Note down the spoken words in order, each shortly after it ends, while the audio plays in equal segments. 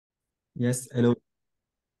Yes, hello.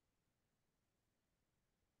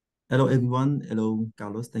 Hello, everyone. Hello,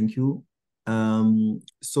 Carlos. Thank you.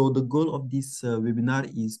 So the goal of this webinar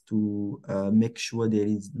is to make sure there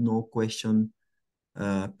is no question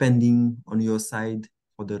pending on your side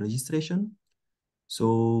for the registration.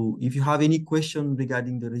 So if you have any question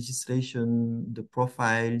regarding the registration, the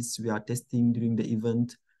profiles we are testing during the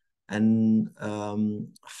event, and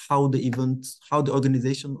how the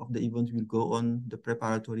organization of the event will go on, the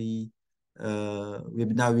preparatory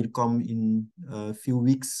webinar will come in a few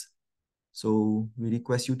weeks. So we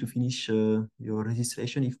request you to finish your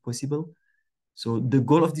registration if possible. So the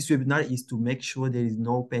goal of this webinar is to make sure there is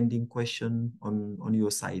no pending question on your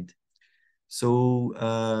side. So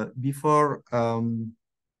before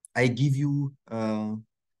I give you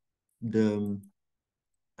the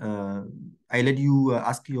uh, I let you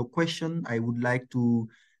ask your question, I would like to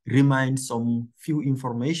remind some few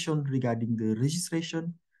information regarding the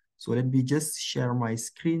registration. So let me just share my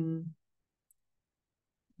screen.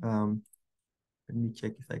 Um, Let me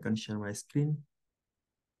check if I can share my screen.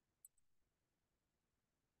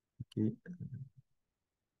 Okay.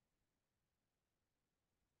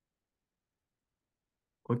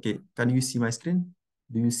 Okay. Can you see my screen?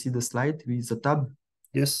 Do you see the slide with the tab?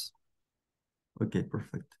 Yes. Okay,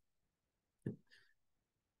 perfect.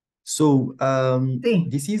 So Hey.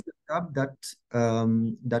 this is the tab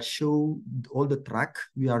that show all the track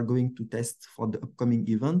we are going to test for the upcoming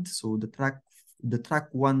event. So the track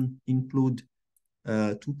one include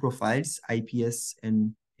two profiles, IPS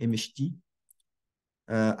and MHD.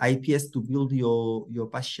 IPS to build your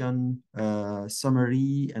patient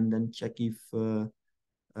summary and then check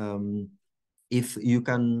um, if you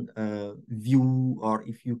can view or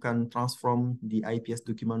if you can transform the IPS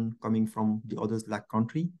document coming from the others like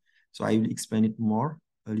country. So I will explain it more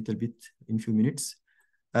a little bit in a few minutes.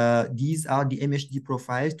 These are the MHD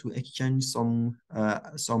profiles to exchange some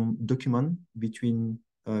document between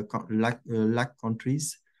like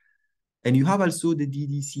countries. And you have also the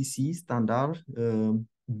DDCC standard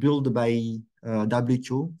built by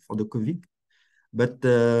WHO for the COVID. But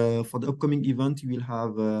for the upcoming event, you will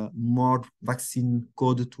have more vaccine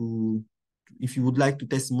code to, if you would like to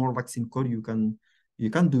test more vaccine code, you can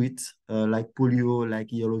do it like polio,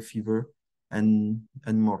 like yellow fever, and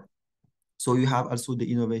more. So you have also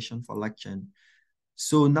the innovation for LACChain.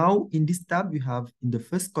 So now in this tab, we have in the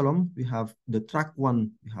first column, we have the track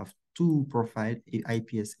one, we have two profile,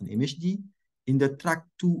 IPS and MHD. In the track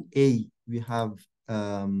 2A, we have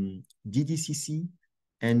DDCC,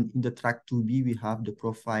 and in the track 2B, we have the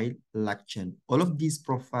profile LACChain. All of these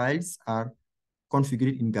profiles are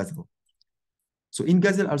configured in Gazelle. So in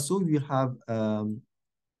Gazelle also, we have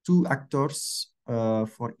two actors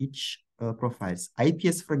for each profiles.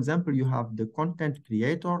 IPS, for example, you have the content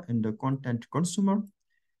creator and the content consumer.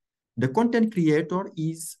 The content creator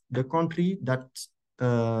is the country that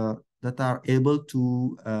are able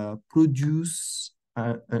to produce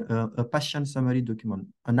a patient summary document,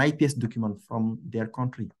 an IPS document from their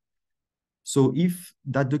country. So if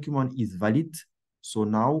that document is valid, so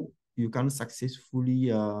now you can successfully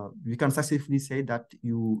say that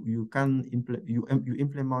you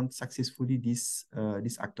implement successfully this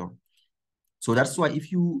actor. So that's why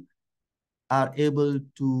if you are able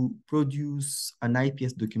to produce an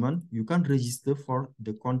IPS document, you can register for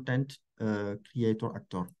the content creator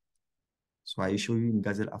actor. So I show you in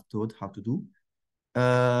Gazelle afterward how to do.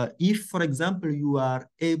 If, for example, you are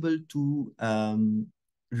able to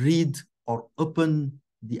read or open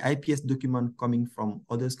the IPS document coming from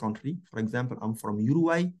others country, for example, I'm from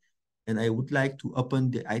Uruguay, and I would like to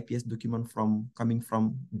open the IPS document coming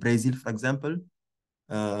from Brazil, for example,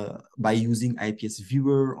 by using IPS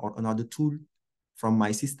viewer or another tool from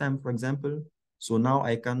my system, for example. So now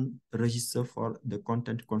I can register for the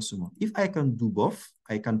content consumer. If I can do both,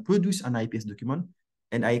 I can produce an IPS document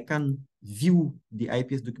and I can view the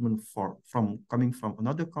IPS document coming from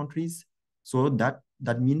another countries. So that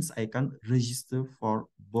means I can register for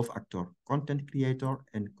both actor, content creator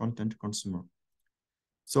and content consumer.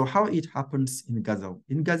 So how it happens in Gazelle?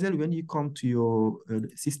 In Gazelle, when you come to your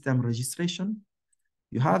system registration,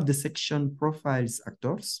 you have the section profiles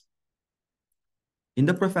actors. In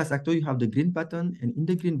the profiles actor, you have the green button, and in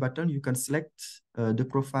the green button, you can select the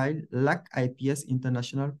profile LAC IPS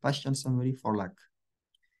International Patient Summary for LAC.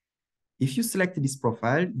 If you select this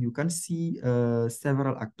profile, you can see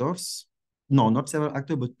several actors. No, not several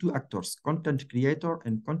actors, but two actors, content creator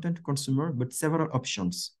and content consumer, but several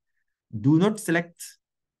options. Do not select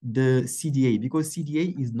the CDA because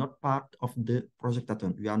CDA is not part of the project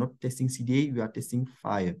pattern. We are not testing CDA, we are testing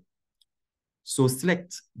FIRE. So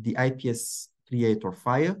select the IPS creator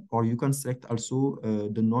file, or you can select also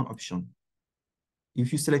the non option.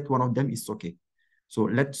 If you select one of them, it's okay. So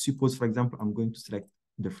let's suppose, for example, I'm going to select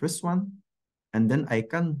the first one, and then I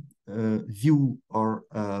can view or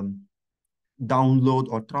download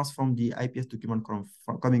or transform the IPS document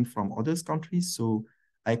coming from other countries. So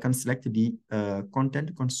I can select the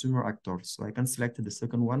content consumer actor. So I can select the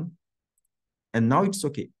second one, and now it's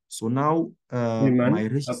okay. So now my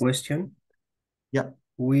A question. Yeah.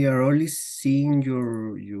 We are only seeing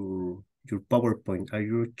your PowerPoint. Are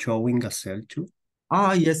you showing Gazelle too?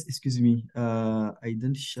 Ah, yes, excuse me. I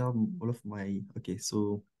didn't share all of my, okay,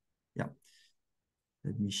 so yeah.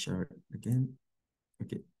 Let me share it again.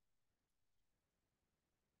 Okay.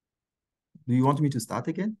 Do you want me to start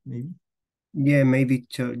again, maybe? Yeah, maybe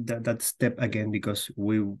that step again because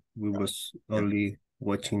we Yeah, was yeah, only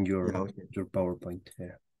watching yeah, okay. your PowerPoint.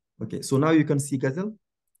 Yeah. Okay, so now you can see Gazelle.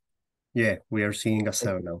 Yeah, we are seeing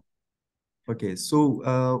Gazelle Okay. now. Okay,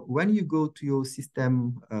 so when you go to your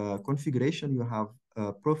system configuration, you have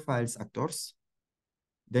profiles actors.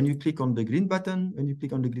 Then you click on the green button. When you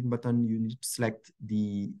click on the green button, you need to select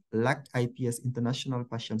the LAC IPS International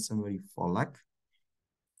Patient Summary for LAC.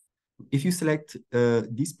 If you select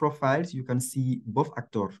these profiles, you can see both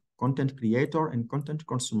actors, content creator and content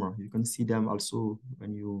consumer. You can see them also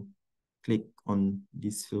when you click on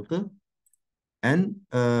this filter. And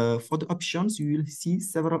for the options, you will see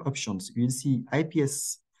several options. You will see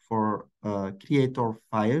IPS for creator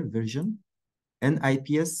file version and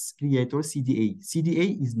IPS creator CDA.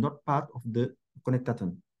 CDA is not part of the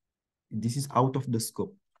connectathon. This is out of the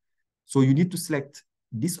scope. So you need to select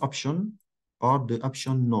this option or the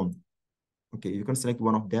option none. Okay, you can select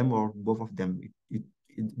one of them or both of them.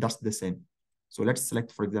 That's the same. So let's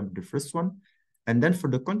select, for example, the first one. And then for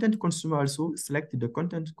the content consumer also, select the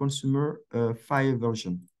content consumer file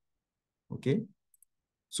version. Okay.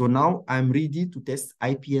 So now I'm ready to test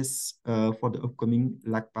IPS for the upcoming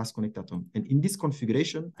LACPass connectathon. And in this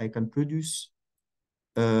configuration, I can produce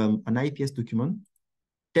an IPS document,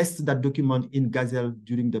 test that document in Gazelle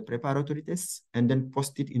during the preparatory tests, and then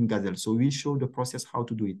post it in Gazelle. So we'll show the process how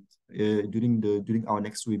to do it during our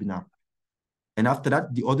next webinar. And after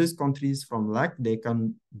that, the other countries from LAC, they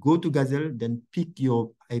can go to Gazelle, then pick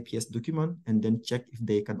your IPS document, and then check if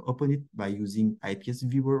they can open it by using IPS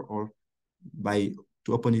viewer or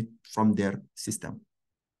to open it from their system.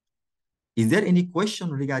 Is there any question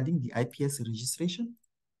regarding the IPS registration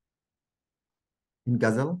in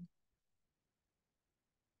Gazelle?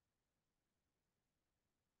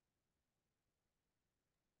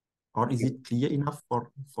 Or is it clear enough for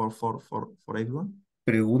everyone?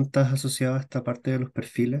 ¿Preguntas asociadas a esta parte de los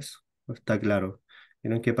perfiles? ¿O está claro?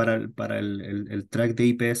 Vieron que para el track de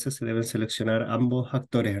IPS se deben seleccionar ambos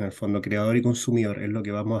actores, en el fondo, creador y consumidor, es lo que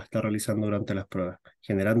vamos a estar realizando durante las pruebas,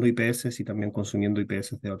 generando IPS y también consumiendo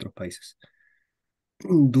IPS de otros países.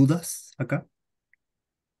 ¿Dudas acá?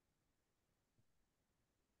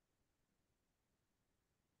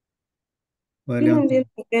 Sí, no entiendo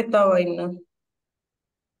qué esta vaina.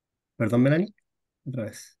 Perdón, Melanie, otra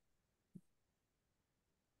vez.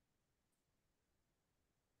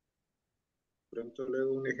 Pronto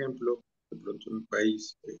luego un ejemplo, de pronto en un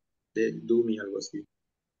país de Dumi, algo así.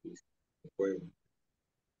 Puede,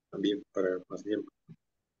 también para más ejemplo.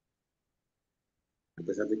 A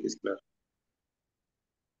pesar de que es claro.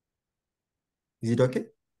 Is it okay?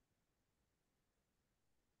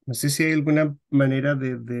 No sé si hay alguna manera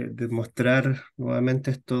de mostrar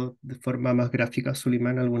nuevamente esto de forma más gráfica,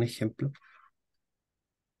 Sulimán, algún ejemplo.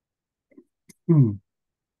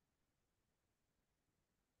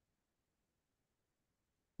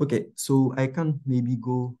 Okay, so I can maybe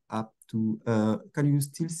go up to, can you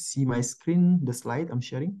still see my screen, the slide I'm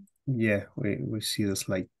sharing? Yeah, we see the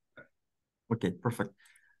slide. Okay, perfect.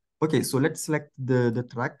 Okay, so let's select the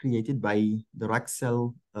track created by the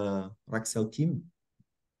Raxel team.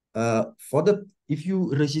 If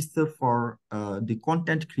you register for the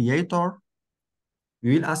content creator,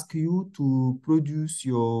 we will ask you to produce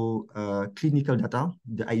your clinical data,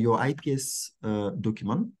 your IPS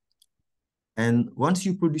document. And once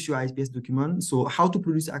you produce your IPS document, so how to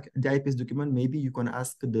produce the IPS document, maybe you can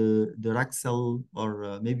ask the Raxel,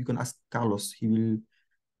 or maybe you can ask Carlos. He will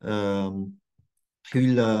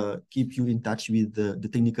keep you in touch with the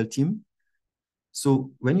technical team.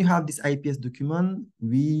 So when you have this IPS document,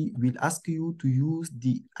 we will ask you to use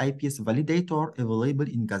the IPS validator available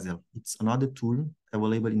in Gazelle. It's another tool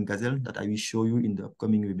available in Gazelle that I will show you in the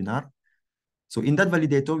upcoming webinar. So in that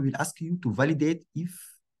validator, we'll ask you to validate if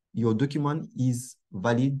your document is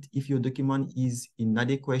valid, if your document is in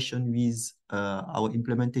adequation with our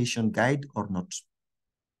implementation guide or not.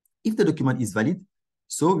 If the document is valid,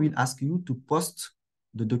 So we'll ask you to post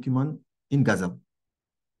the document in Gazelle.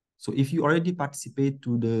 So if you already participate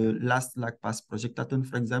to the last LagPass projectathon,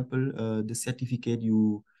 for example, the certificate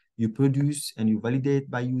you produce and you validate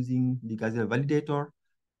by using the Gazelle validator,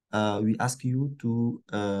 we ask you to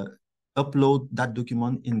upload that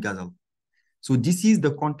document in Gazelle. So this is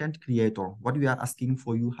the content creator. What we are asking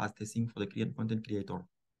for you as testing for the content creator.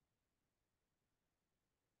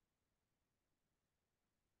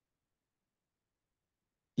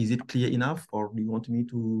 Is it clear enough, or do you want me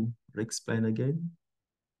to explain again?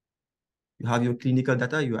 You have your clinical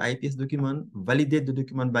data, your IPS document, validate the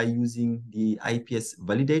document by using the IPS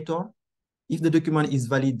validator. If the document is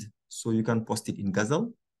valid, so you can post it in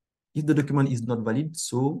Gazelle. If the document is not valid,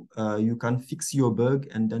 so you can fix your bug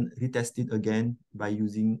and then retest it again by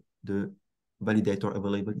using the validator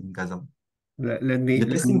available in Gazelle. Let me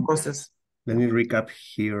process. Let me recap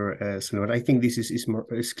here, Sulaiman. I think this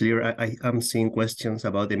is clear. I'm seeing questions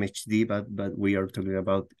about MHD, but we are talking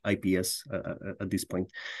about IPS at this point.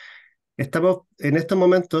 Estamos en estos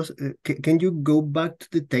momentos. Can you go back to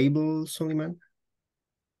the table, Sulaiman?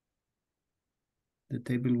 The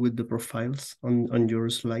table with the profiles on your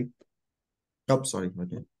slide. Oh, sorry.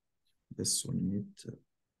 Okay. This one.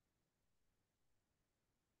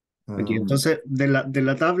 Okay, entonces, de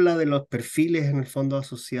la tabla de los perfiles en el fondo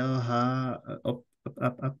asociados a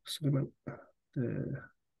Sulaiman.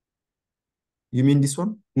 You mean this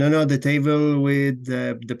one? No, the table with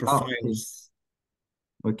the profiles.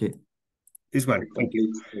 Okay. This one. Thank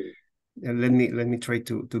you. Let me try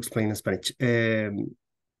to explain in Spanish.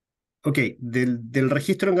 Ok, del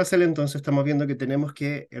registro en Gazelle, entonces estamos viendo que tenemos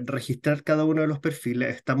que registrar cada uno de los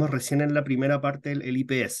perfiles. Estamos recién en la primera parte del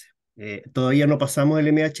IPS. Todavía no pasamos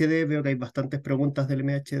el MHD, veo que hay bastantes preguntas del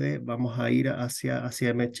MHD. Vamos a ir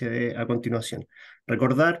hacia MHD a continuación.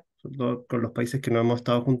 Recordar, sobre todo con los países que nos hemos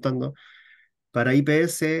estado juntando, para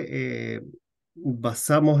IPS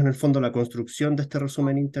basamos en el fondo la construcción de este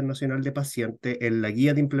resumen internacional de paciente en la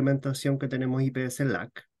guía de implementación que tenemos IPS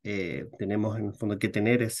LAC. Tenemos en el fondo que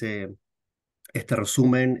tener este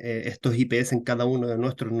resumen, estos IPS en cada uno de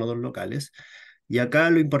nuestros nodos locales. Y acá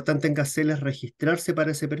lo importante en Gazelle es registrarse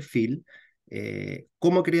para ese perfil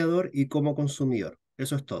como creador y como consumidor.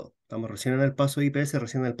 Eso es todo. Estamos recién en el paso de IPS,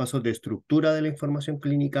 recién en el paso de estructura de la información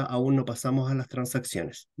clínica, aún no pasamos a las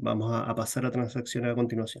transacciones. Vamos a pasar a transacciones a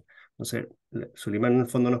continuación. Entonces, Suleiman en el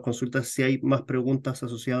fondo nos consulta si hay más preguntas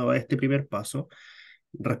asociadas a este primer paso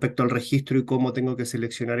respecto al registro y cómo tengo que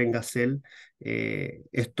seleccionar en Gazelle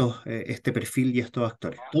este perfil y estos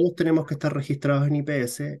actores. Todos tenemos que estar registrados en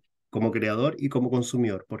IPS como creador y como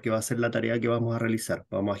consumidor, porque va a ser la tarea que vamos a realizar.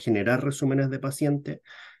 Vamos a generar resúmenes de pacientes,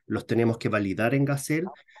 los tenemos que validar en Gazelle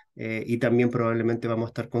y también probablemente vamos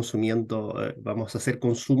a estar consumiendo, vamos a hacer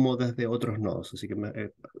consumo desde otros nodos. Así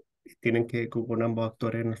que tienen que con ambos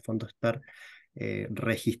actores en el fondo estar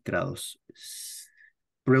registrados.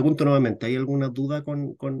 Pregunto nuevamente, ¿hay alguna duda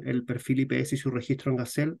con el perfil IPS y su registro en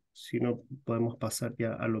Gazelle? Si no, podemos pasar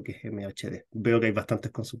ya a lo que es MHD. Veo que hay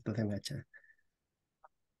bastantes consultas de MHD.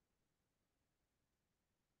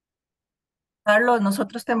 Carlos,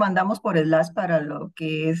 nosotros te mandamos por Slack para lo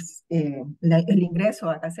que es el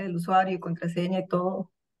ingreso a casa del usuario y contraseña y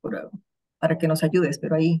todo para que nos ayudes,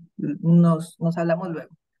 pero ahí nos hablamos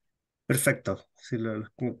luego. Perfecto, sí,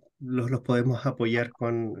 los podemos apoyar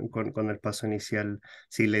con el paso inicial.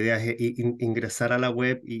 Sí, la idea es ingresar a la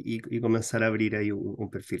web y comenzar a abrir ahí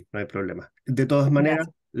un perfil, no hay problema. De todas maneras,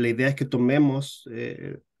 Gracias. la idea es que tomemos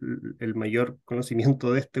el mayor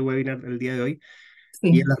conocimiento de este webinar el día de hoy. Sí,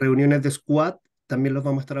 Y en las reuniones de squad también los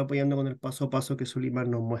vamos a estar apoyando con el paso a paso que Suleiman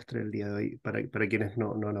nos muestre el día de hoy para quienes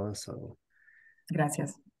no han avanzado.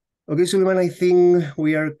 gracias. Okay, Suleiman, I think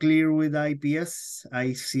we are clear with IPS.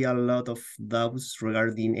 I see a lot of doubts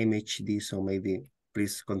regarding MHD, so maybe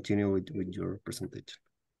please continue with your presentation.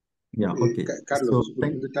 Yeah, okay. Carlos, So,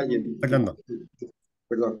 un detalle. Fernando.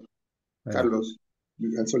 Perdón, Adelante. Carlos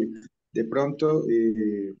y Ansoli. De pronto,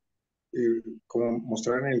 como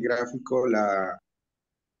mostraron en el gráfico, la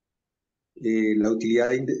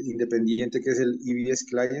utilidad independiente que es el EBS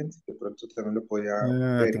Client, de pronto también lo podía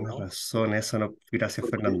ver, Tienes ¿no? razón, eso no. Gracias,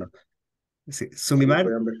 Porque Fernando. Sí, sí lo Suleiman,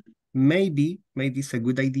 podían ver. maybe it's a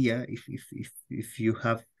good idea if you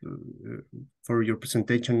have for your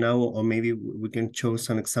presentation now, or maybe we can show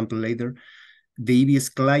some example later, the EBS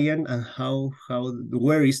client and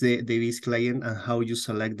where is the EBS client and how you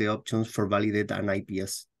select the options for validate an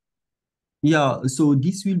IPS. yeah, so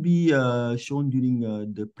this will be shown during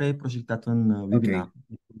the pre-projectathon webinar.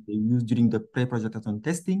 They use during the pre-projectathon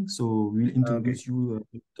testing, so we'll introduce you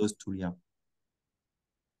to those tools, yeah.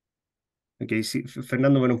 Ok, sí,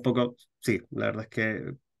 Fernando, bueno, un poco, sí, la verdad es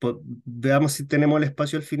que veamos si tenemos el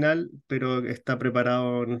espacio al final, pero está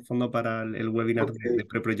preparado en el fondo para el webinar Ok, de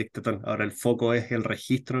preproyectatón. Ahora el foco es el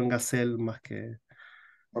registro en Gazelle más que...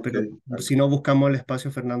 ok, Pero vale. si no, buscamos el espacio,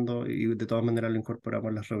 Fernando, y de todas maneras lo incorporamos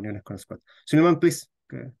en las reuniones con Squad. Suleiman, please,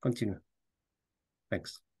 continue.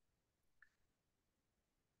 Thanks.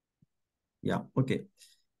 Yeah, okay.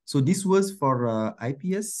 So this was for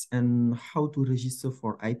IPS and how to register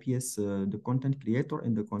for IPS, the content creator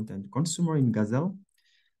and the content consumer in Gazelle.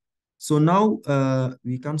 So now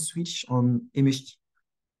we can switch on MHD.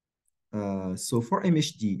 So for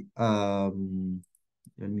MHD,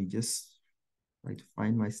 let me just try to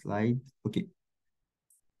find my slide. Okay.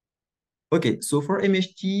 Okay, so for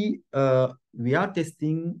MHD, we are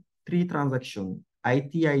testing 3 transactions,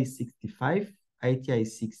 ITI 65, ITI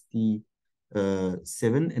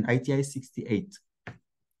 67, and ITI 68.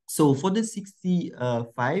 So for the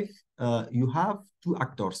 65, you have 2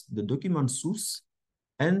 actors, the document source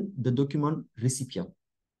and the document recipient.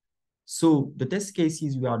 So the test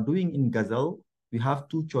cases we are doing in Gazelle, we have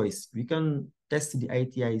 2 choices. We can test the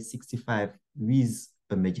ITI 65 with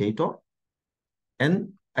a mediator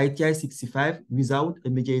and ITI 65 without a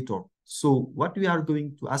mediator. So what we are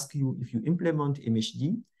going to ask you if you implement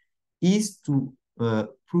MHD is to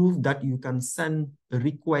prove that you can send a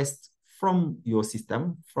request from your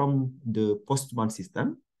system, from the Postman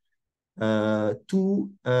system,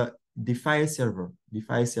 to the file server. The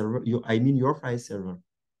file server, your file server.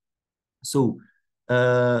 So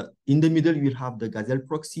in the middle, you will have the Gazelle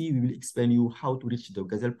proxy. We will explain you how to reach the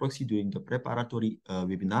Gazelle proxy during the preparatory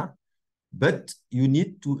webinar. But you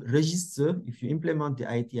need to register, if you implement the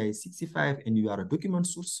ITI 65 and you are a document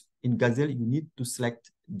source, in Gazelle, you need to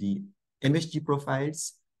select the MHD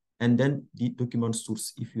profiles and then the document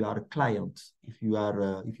source if you are a client, if you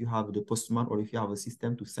have the Postman or if you have a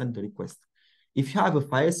system to send the request. If you have a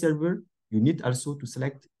file server, you need also to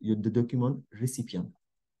select the document recipient.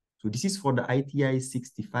 So this is for the ITI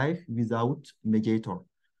 65 without mediator.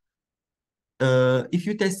 If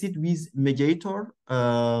you test it with mediator,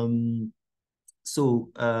 the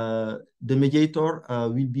mediator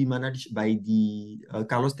will be managed by the,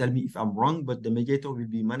 Carlos, tell me if I'm wrong, but the mediator will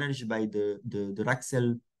be managed by the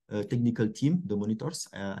Raxel technical team, the monitors,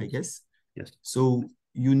 I guess. Yes. So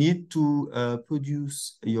you need to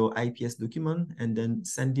produce your IPS document and then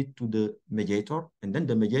send it to the mediator. And then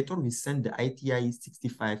the mediator will send the ITI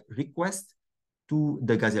 65 request to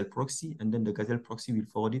the Gazelle proxy, and then the Gazelle proxy will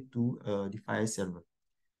forward it to the file server.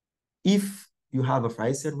 If you have a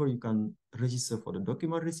file server, you can register for the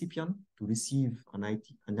document recipient to receive an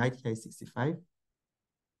ITI 65.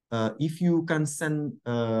 If you can send,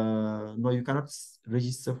 no, you cannot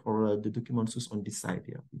register for the document source on this side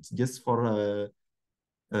here. It's just for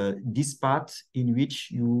this part in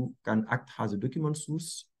which you can act as a document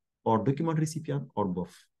source or document recipient or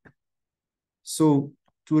both. So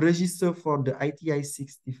to register for the ITI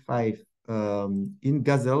 65 in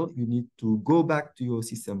Gazelle, you need to go back to your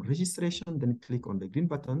system registration, then click on the green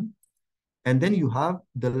button, and then you have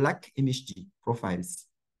the LAC MHD profiles.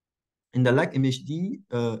 In the LAC MHD,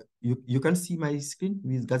 you can see my screen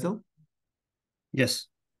with Gazelle? Yes.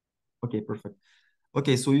 Okay, perfect.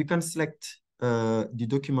 Okay, so you can select the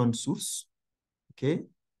document source, okay?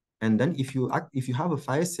 And then if you have a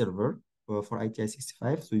file server for ITI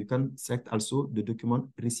 65, so you can select also the document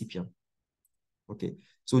recipient. Okay,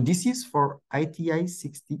 so this is for ITI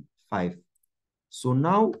 65. So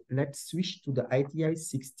now let's switch to the ITI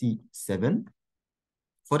 67.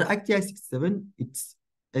 For the ITI 67, it's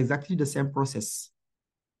exactly the same process.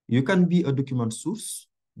 You can be a document source.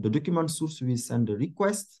 The document source will send a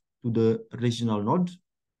request to the regional node.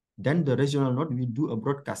 Then the regional node will do a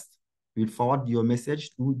broadcast. Will forward your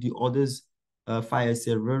message to the others file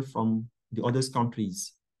server from the others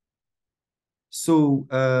countries. So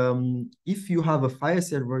if you have a file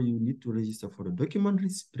server, you need to register for the document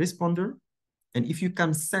responder. And if you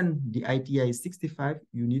can send the ITI 65,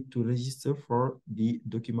 you need to register for the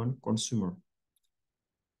document consumer.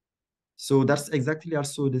 So that's exactly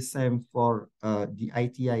also the same for the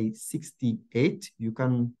ITI 68. You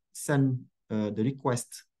can send the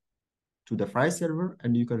request to the file server,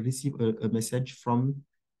 and you can receive a message from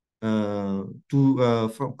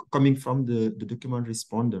coming from the document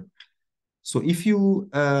responder. So if you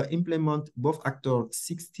implement both actor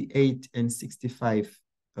 68 and 65,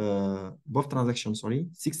 both transactions, sorry,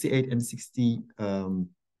 68 and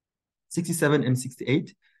 67 and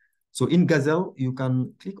 68. So in Gazelle, you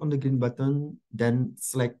can click on the green button, then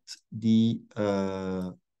select the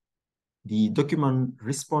document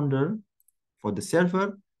responder for the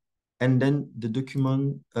server, and then the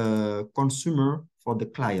document consumer for the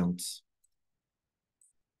client.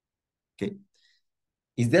 Okay.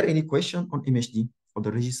 Is there any question on MHD for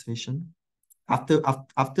the registration?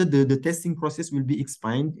 After the testing process will be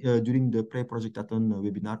explained during the pre-projectathon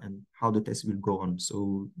webinar and how the test will go on.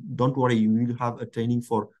 So don't worry, you will have a training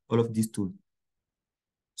for all of these tools.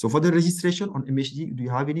 So for the registration on MHD, do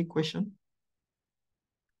you have any question?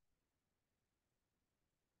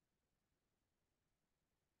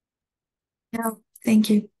 No,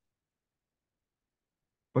 thank you.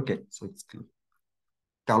 Okay, so it's clear.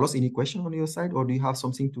 Carlos, any question on your side, or do you have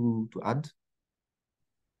something to add?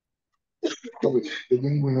 Yo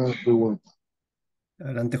tengo una pregunta.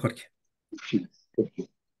 Adelante, Jorge. Sí, Jorge.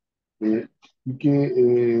 Y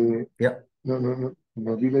que Yeah. no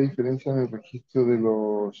vi la diferencia en el registro de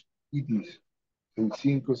los ITIs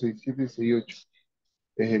 65, 67 y 68.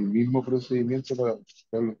 ¿Es el mismo procedimiento para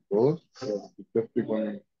registrarlos todos? ¿Para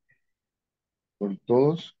registrarte con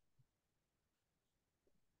todos?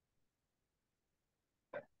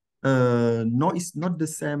 No, it's not the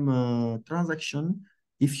same transaction.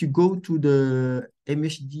 If you go to the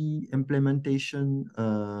MHD implementation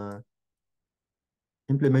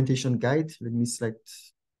guide, let me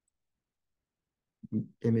select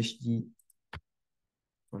MHD.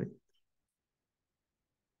 Sorry.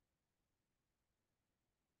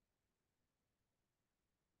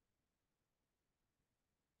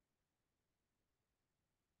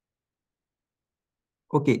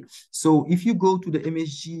 Okay, so if you go to the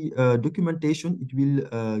MHG documentation, it will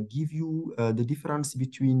give you the difference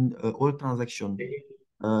between all transactions,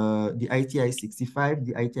 the ITI 65,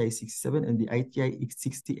 the ITI 67, and the ITI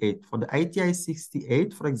 68. For the ITI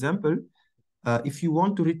 68, for example, if you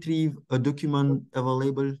want to retrieve a document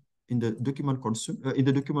available in the document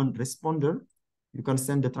responder, you can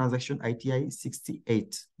send the transaction ITI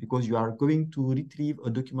 68 because you are going to retrieve a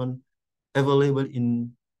document available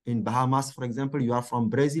in Bahamas. For example, you are from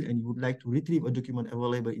Brazil and you would like to retrieve a document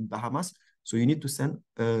available in Bahamas. So you need to send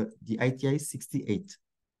the ITI 68.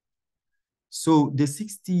 So the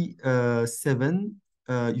 67,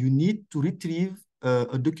 you need to retrieve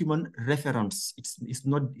a document reference. It's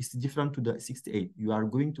different to the 68. You are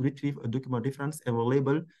going to retrieve a document reference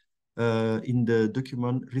available in the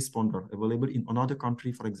document responder, available in another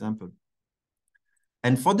country, for example.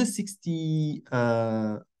 And for the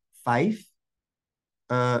 65,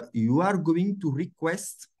 you are going to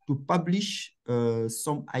request to publish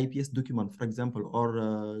some IPS document, for example,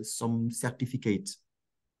 or some certificate.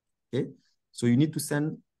 Okay, so you need to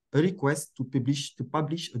send a request to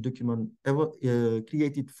publish a document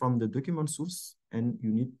created from the document source, and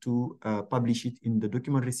you need to publish it in the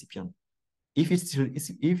document recipient. If it's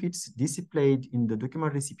displayed in the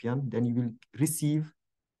document recipient, then you will receive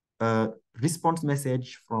a response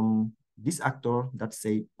message from this actor that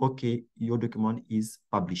say, okay, your document is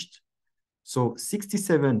published. So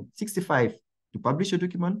 65 to publish a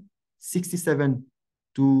document, 67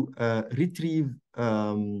 to retrieve,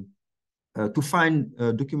 to find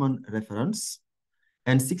a document reference,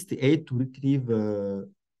 and 68 to retrieve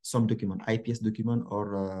some document, IPS document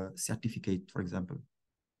or certificate, for example.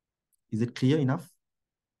 Is it clear enough?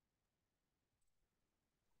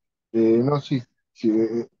 No, sí,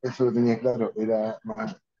 eso lo tenía claro. Era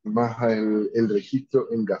más el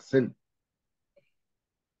registro en Gazelle.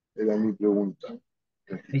 Era mi pregunta.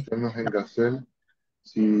 Registrarnos en Gazelle,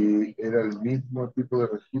 si era el mismo tipo de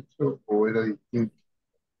registro o era distinto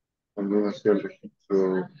cuando uno hacía el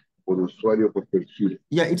registro por usuario, por perfil.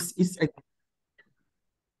 Yeah,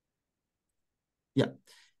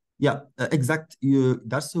 exact.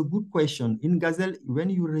 That's a good question. In Gazelle,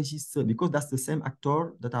 when you register, because that's the same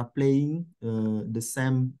actor that are playing the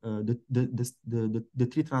same the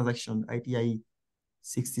three transaction ITI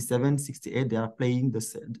 67, 68, they are playing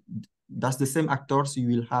that's the same actors you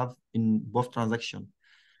will have in both transactions.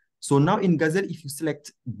 So now in Gazelle, if you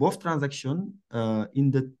select both transactions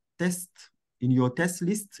in your test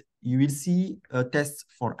list, you will see a test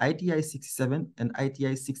for ITI 67 and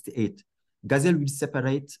ITI 68. Gazelle will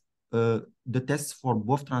separate the tests for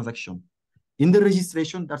both transactions. In the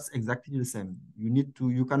registration, that's exactly the same.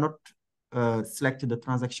 You cannot select the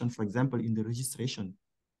transaction, for example, in the registration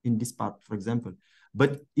in this part, for example.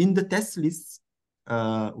 But in the test list,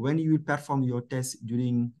 when you will perform your test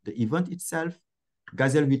during the event itself,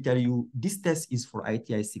 Gazelle will tell you this test is for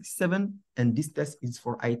ITI 67 and this test is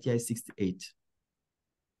for ITI 68.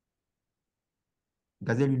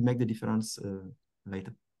 Gazelle will make the difference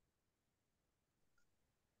later.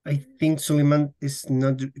 I think Suleiman is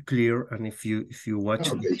not clear, and if you watch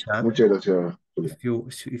the chat, Muchas gracias.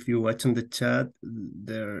 if you watch on the chat,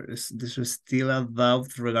 there's still a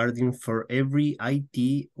doubt regarding for every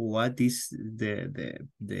IT what is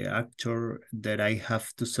the actor that I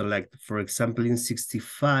have to select. For example, in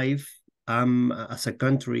 65, as a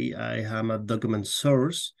country, I am a document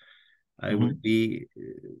source, I will be,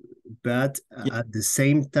 but at the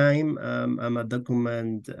same time, I'm a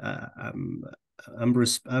document, I'm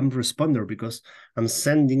responder because I'm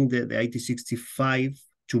sending the IT65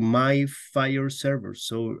 to my Fire server.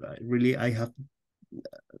 So really, I have,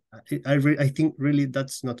 I think really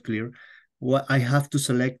that's not clear. What I have to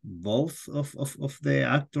select both of the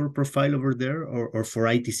actor profile over there, or for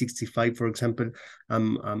IT65, for example,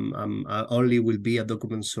 I only will be a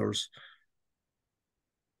document source.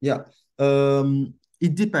 Yeah,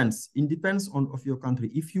 it depends. It depends on of your country.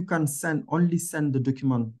 If you can only send the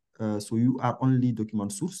document, so you are only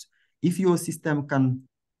document source. If your system can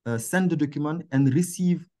send the document and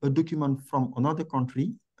receive a document from another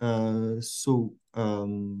country,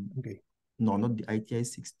 Okay. No, not the ITI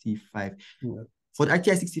 65. Yeah. For the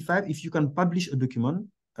ITI 65, if you can publish a document,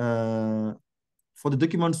 for the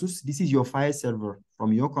document source, this is your file server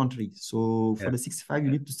from your country. So for the 65,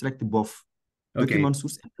 you need to select both. Document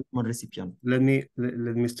source and document recipient. Let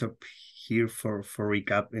me stop here for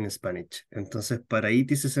recap en Spanish. Entonces, para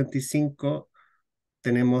IT65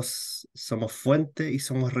 somos fuente y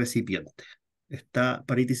somos recipiente. Para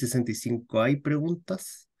IT65, ¿hay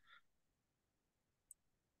preguntas?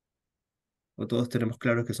 ¿O todos tenemos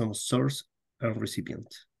claro que somos source and recipient?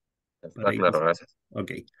 Está claro, gracias.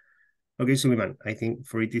 Okay. Okay, Suleiman, I think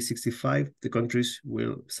for IT65, the countries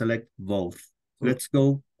will select both. Let's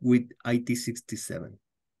go with IT67.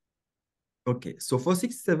 Okay, so for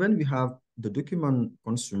 67, we have the document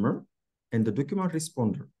consumer and the document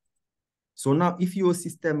responder. So now if your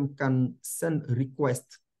system can send a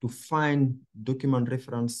request to find document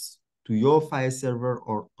reference to your file server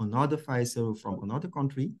or another file server from another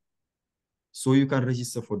country, so you can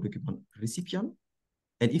register for document recipient.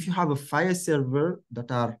 And if you have a file server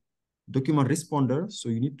that are document responder, so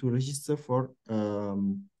you need to register for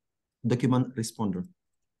document responder.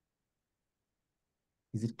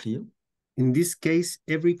 Is it clear? In this case,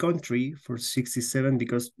 every country for 67,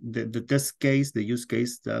 because the test case, the use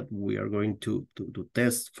case that we are going to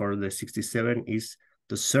test for the 67 is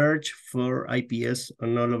the search for IPS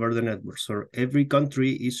on all over the network. So every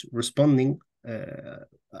country is responding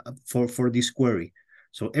for this query.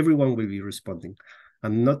 So everyone will be responding.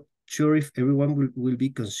 I'm not sure if everyone will be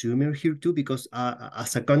consumer here too, because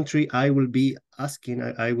as a country, I will be asking,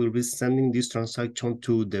 I will be sending this transaction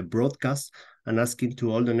to the broadcast and asking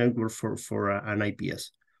to all the network for an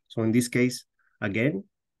IPS. So in this case, again,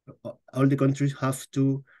 all the countries have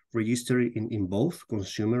to register in both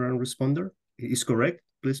consumer and responder. Is correct?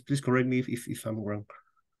 Please correct me if I'm wrong.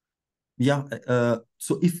 Yeah,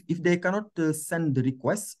 so if they cannot send the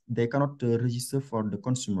request, they cannot register for the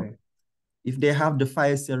consumer. Okay. If they have the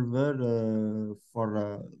file server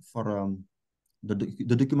for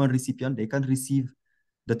the document recipient, they can receive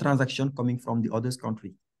the transaction coming from the other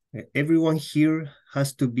country. Everyone here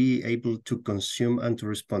has to be able to consume and to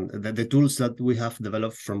respond. The tools that we have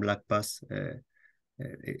developed from LACPAS,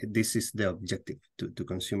 this is the objective, to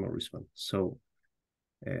consume or respond. So,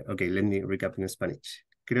 okay, let me recap in Spanish.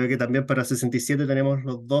 Creo que también para 67 tenemos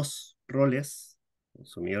los dos roles,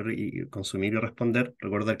 consumir y responder.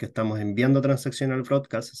 Recordar que estamos enviando transacción al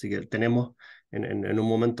broadcast, así que tenemos en un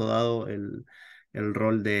momento dado el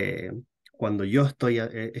rol de cuando yo estoy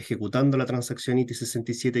ejecutando la transacción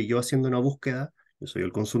IT67, yo haciendo una búsqueda, yo soy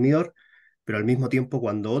el consumidor, pero al mismo tiempo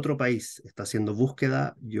cuando otro país está haciendo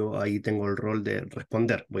búsqueda, yo ahí tengo el rol de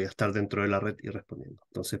responder, voy a estar dentro de la red y respondiendo.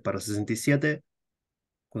 Entonces para 67,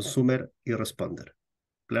 consumer y responder.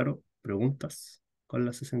 ¿Claro? ¿Preguntas con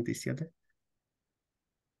la 67?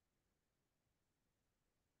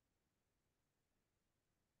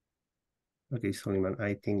 Okay, Suleiman,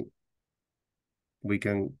 I think we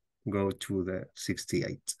can go to the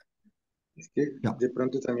 68. Es que de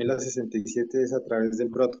pronto también la 67 es a través del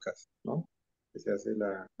broadcast, ¿no? Que se hace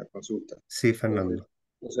la consulta. Sí, Fernando.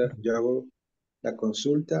 Entonces, o sea, yo hago la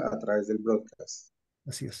consulta a través del broadcast.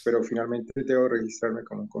 Así es. Pero finalmente debo registrarme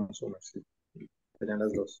como un consumer, sí. Serían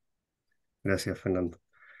las dos. Gracias, Fernando.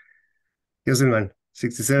 Yes, man.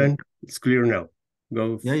 67, it's clear now.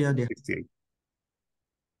 Go 68.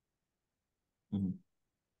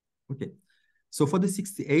 Okay. So for the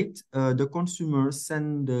 68, the consumer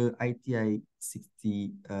send the ITI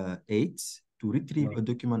 68 to retrieve a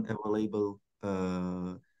document available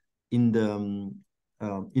in the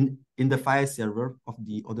file server of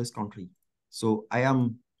the other country. So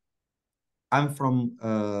I'm from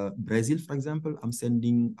Brazil, for example.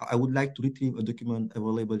 I would like to retrieve a document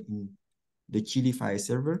available in the Chile file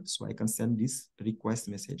server, so I can send this request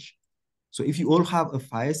message. So if you all have a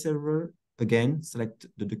file server, again, select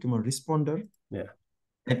the document responder. Yeah.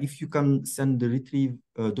 And if you can send the retrieve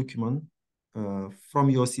document from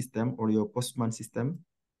your system or your postman system,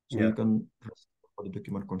 so Yeah. you can for the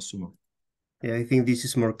document consumer. Yeah, I think this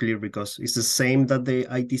is more clear because it's the same that the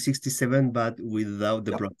IT67, but without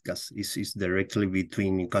the broadcast. It's directly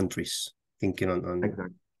between countries. Thinking on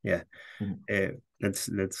Exactly. Yeah.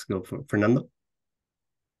 Let's go for Fernando.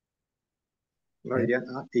 No,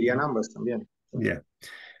 irían ambas también. Yeah.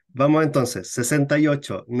 Vamos entonces,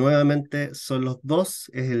 68, nuevamente son los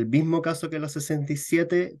dos, es el mismo caso que los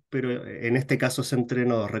 67, pero en este caso es entre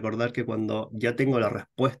nodos. Recordar que cuando ya tengo la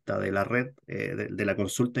respuesta de la red, de la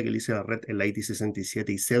consulta que le hice a la red en la IT67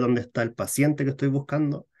 y sé dónde está el paciente que estoy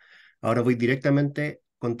buscando, ahora voy directamente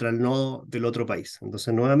contra el nodo del otro país.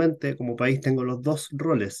 Entonces, nuevamente, como país tengo los dos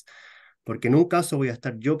roles, porque en un caso voy a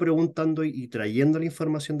estar yo preguntando y trayendo la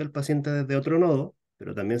información del paciente desde otro nodo,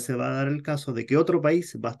 pero también se va a dar el caso de que otro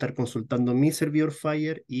país va a estar consultando mi servidor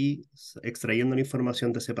Fire y extrayendo la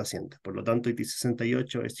información de ese paciente. Por lo tanto,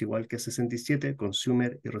 IT68 es igual que 67,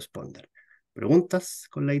 Consumer y Responder. ¿Preguntas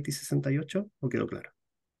con la IT68 o quedó claro?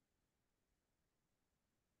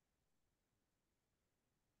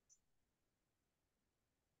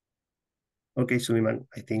 Okay, Suleiman,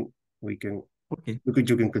 I think we can. Okay.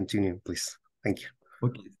 You can continue, please. Thank you.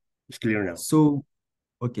 Okay. It's clear now. So,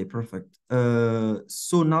 okay, perfect.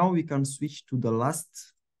 So now we can switch to the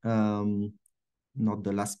last, not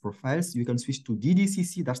the last profiles. You can switch to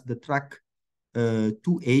DDCC. That's the track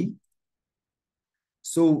 2A.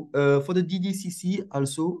 So for the DDCC,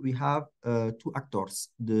 also we have two actors,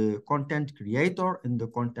 the content creator and the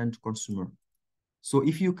content consumer. So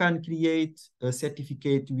if you can create a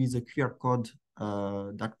certificate with a QR code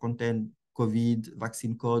that contain COVID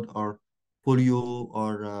vaccine code or polio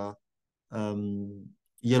or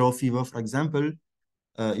yellow fever, for example,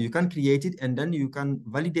 you can create it and then you can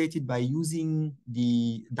validate it by using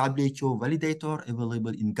the WHO validator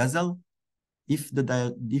available in Gazelle. If the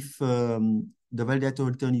validator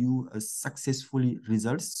return you a successfully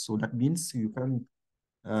results, so that means you can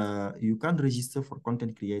register for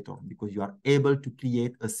content creator because you are able to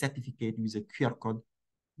create a certificate with a QR code,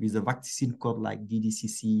 with a vaccine code like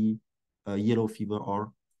DDCC, yellow fever,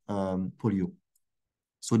 or polio.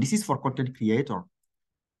 So this is for content creator.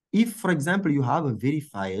 If, for example, you have a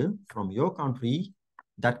verifier from your country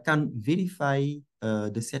that can verify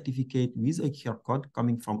the certificate with a QR code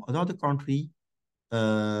coming from another country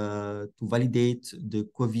to validate the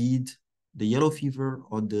COVID, the yellow fever,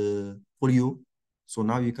 or the polio. So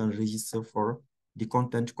now you can register for the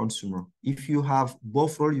content consumer. If you have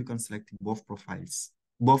both roles, you can select both profiles,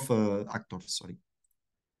 both actors, sorry.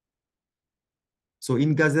 So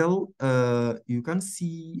in Gazelle, you can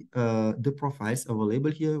see the profiles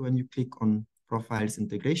available here. When you click on profiles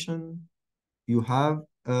integration, you have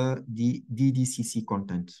the DDCC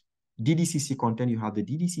content. DDCC content, you have the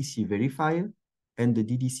DDCC verifier and the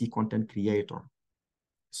DDC content creator.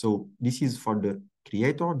 So this is for the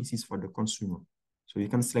creator, this is for the consumer. So you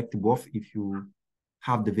can select both if you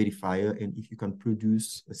have the verifier and if you can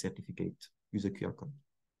produce a certificate with a QR code.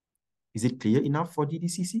 Is it clear enough for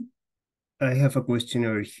DDCC? I have a question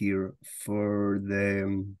over here for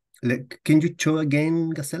the, can you show again,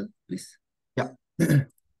 Gazelle, please? Yeah.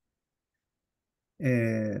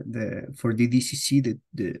 For DDCC,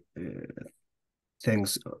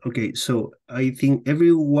 thanks. Okay, so I think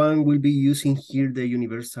everyone will be using here the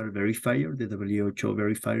universal verifier, the WHO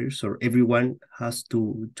verifier. So everyone has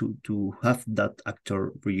to have that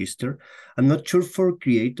actor register. I'm not sure for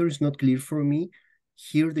creators, not clear for me.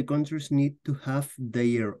 Here the countries need to have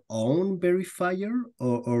their own verifier,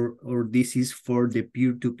 or this is for the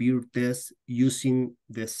peer-to-peer test using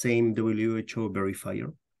the same WHO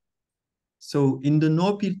verifier? So in the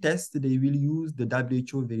no-peer test, they will use the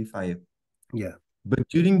WHO verifier. Yeah. But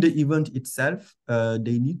during the event itself,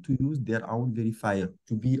 they need to use their own verifier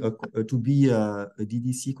to be a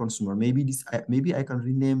DDC consumer. Maybe I can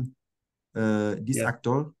rename this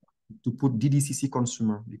actor to put DDCC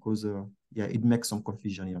consumer because yeah, it makes some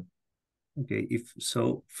confusion here. Okay, if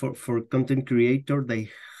so, for content creator, they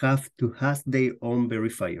have to have their own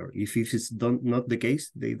verifier. If it's not the case,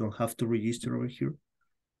 they don't have to register over here.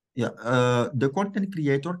 Yeah, the content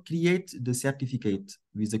creator create the certificate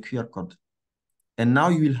with the QR code. And now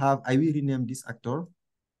you will have, I will rename this actor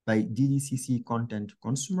by DDCC content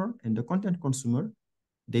consumer, and the content consumer,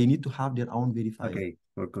 they need to have their own verifier. Okay,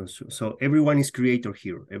 so everyone is creator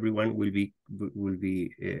here. Everyone will be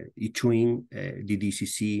issuing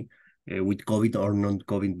DDCC with COVID or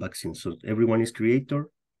non-COVID vaccine. So everyone is creator.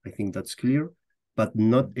 I think that's clear, but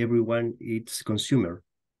not everyone is consumer,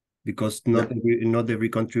 because not every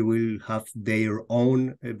country will have their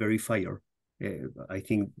own verifier. I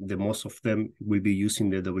think the most of them will be using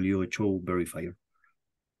the WHO verifier.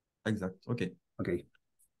 Exact. Okay. Okay.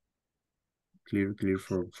 Clear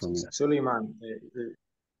for me. Suleiman,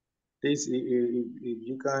 please, if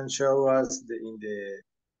you can show us the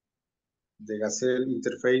Gazelle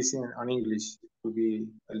interface on English, it would be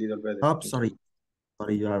a little better. Oh, sorry.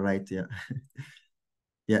 Sorry, you are right. Yeah.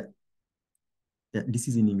 Yeah. Yeah, this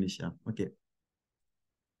is in English. Yeah. Okay.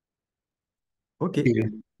 Okay.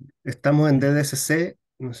 Sí, estamos en DDSC.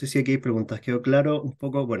 No sé si aquí hay preguntas. ¿Quedó claro un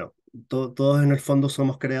poco? Bueno, todos en el fondo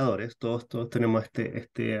somos creadores. Todos tenemos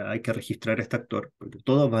hay que registrar este actor, porque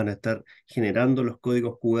todos van a estar generando los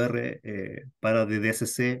códigos QR para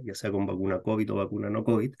DDSC, ya sea con vacuna COVID o vacuna no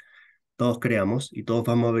COVID. Todos creamos y todos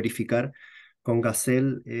vamos a verificar con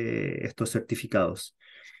Gazelle estos certificados.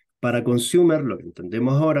 Para consumer, lo que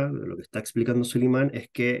entendemos ahora, lo que está explicando Suleiman, es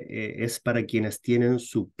que es para quienes tienen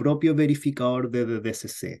su propio verificador de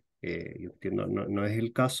DDSC. Yo entiendo, no es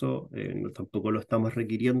el caso, tampoco lo estamos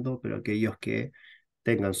requiriendo, pero aquellos que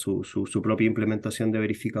tengan su propia implementación de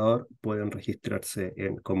verificador pueden registrarse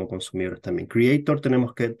como consumidores también. Creator,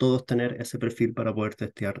 tenemos que todos tener ese perfil para poder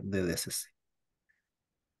testear DDSC.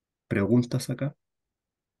 ¿Preguntas acá?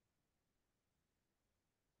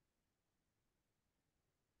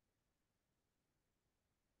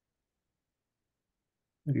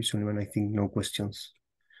 Okay, Suleiman, I think no questions.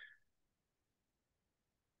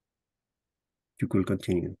 You could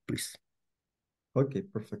continue, please. Okay,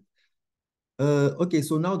 perfect. Okay,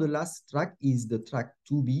 so now the last track is the track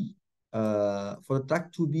 2B. For the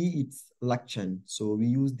track 2B, it's LangChain. So we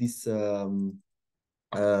use this,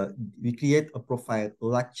 we create a profile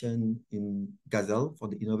LangChain in Gazelle for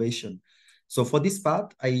the innovation. So for this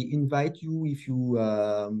part, I invite you, if you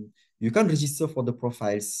can register for the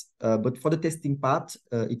profiles, but for the testing part,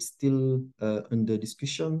 it's still under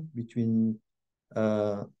discussion between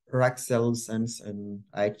Gazelle and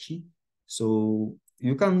IHE. So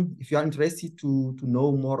you can, if you are interested to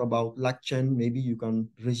know more about LangChain, maybe you can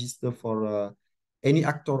register for any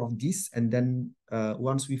actor of this. And then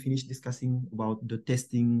once we finish discussing about the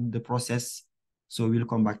testing, the process, so we'll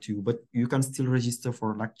come back to you. But you can still register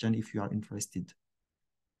for LangChain if you are interested.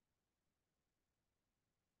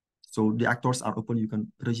 So the actors are open. You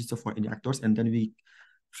can register for any actors. And then we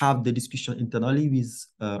have the discussion internally with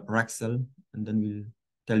Gazelle, and then we'll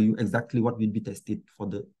tell you exactly what will be tested for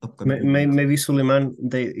the upcoming maybe Suleiman,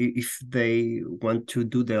 if they want to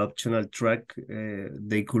do the optional track,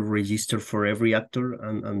 they could register for every actor,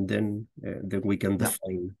 and then we can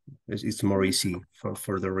define. It's more easy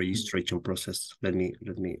for the registration process. Let me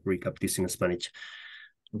recap this in Spanish.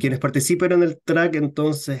 Quienes participen en el track,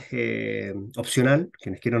 entonces, opcional,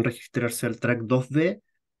 quienes quieran registrarse al track 2B,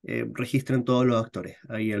 registren todos los actores.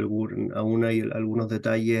 Aún hay algunos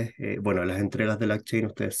detalles. Bueno, las entregas de LangChain,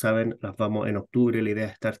 ustedes saben, las vamos en octubre. La idea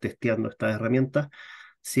es estar testeando estas herramientas.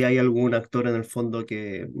 Si hay algún actor en el fondo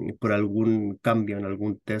que por algún cambio en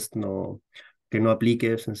algún test que no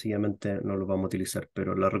aplique, sencillamente no lo vamos a utilizar.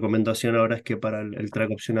 Pero la recomendación ahora es que para el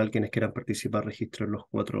track opcional, quienes quieran participar, registren los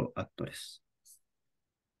 4 actores.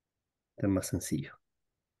 Es más sencillo.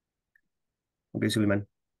 Ok, Suleiman.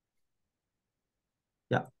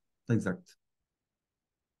 Yeah, exact.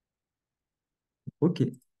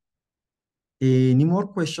 Okay. Any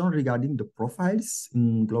more questions regarding the profiles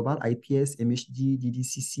in global IPS, MHD,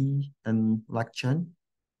 DDCC, and LangChain,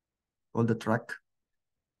 all the track?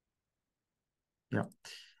 Yeah.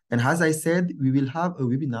 And as I said, we will have a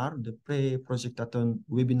webinar, the pre-projectathon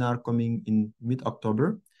webinar coming in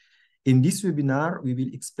mid-October. In this webinar, we will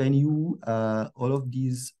explain you all of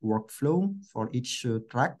these workflow for each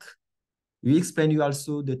track. We explain you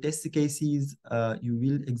also the test cases you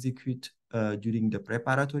will execute during the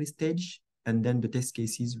preparatory stage, and then the test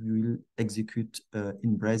cases we will execute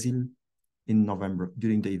in Brazil in November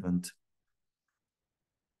during the event.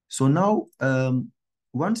 So now,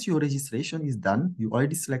 once your registration is done, you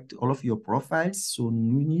already select all of your profiles. So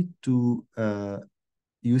we need to,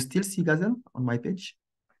 you still see Gazelle on my page?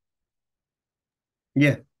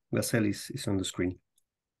 Yeah, Gazelle is on the screen.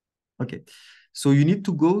 Okay, so you need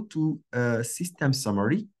to go to system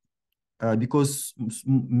summary because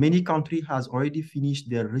many countries has already finished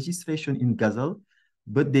their registration in Gazelle,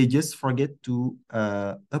 but they just forget to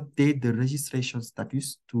update the registration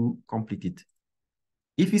status to complete it.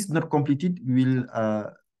 If it's not completed, we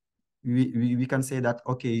can say that,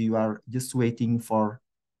 okay, you are just waiting for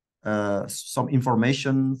some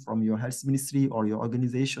information from your health ministry or your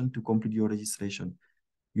organization to complete your registration.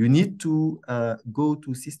 You need to go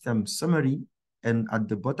to system summary, and at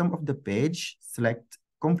the bottom of the page, select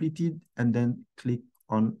completed and then click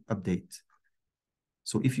on update.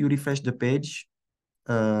 So if you refresh the page,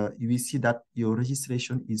 you will see that your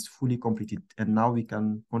registration is fully completed. And now we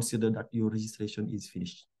can consider that your registration is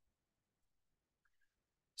finished.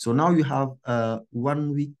 So now you have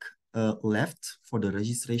 1 week left for the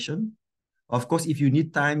registration. Of course, if you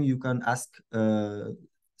need time, you can ask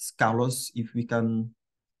Carlos if we can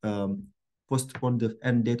postpone the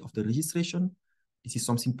end date of the registration. This is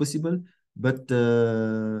something possible. But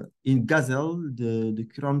in Gazelle, the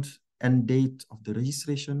current end date of the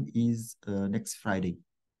registration is next Friday.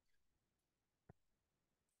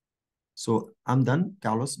 So I'm done.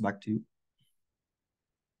 Carlos, back to you.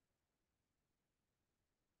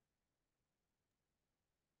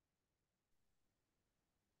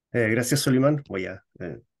 Gracias, Solimán. Voy a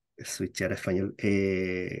switchar a español.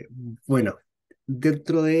 Bueno,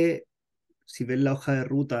 dentro de, si ven la hoja de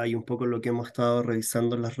ruta, hay un poco lo que hemos estado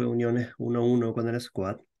revisando en las reuniones uno a uno con el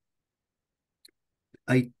squad.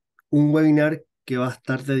 Hay un webinar que va a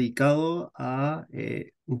estar dedicado a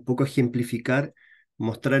un poco ejemplificar,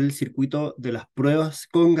 mostrar el circuito de las pruebas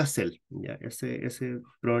con Gazelle. ¿Ya? Ese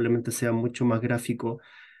probablemente sea mucho más gráfico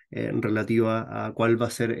en relativo a cuál va a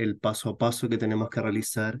ser el paso a paso que tenemos que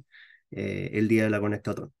realizar el día de la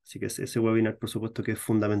Conectatón. Así que ese webinar, por supuesto, que es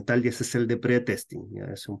fundamental, y ese es el de pre-testing. ¿Ya?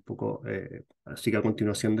 Es un poco, así que a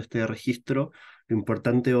continuación de este registro, lo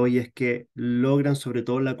importante hoy es que logran sobre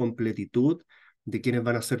todo la completitud de quiénes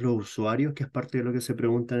van a ser los usuarios, que es parte de lo que se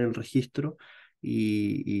pregunta en el registro,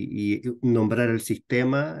 y nombrar el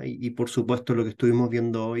sistema y por supuesto lo que estuvimos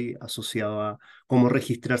viendo hoy asociado a cómo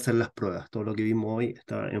registrarse en las pruebas. Todo lo que vimos hoy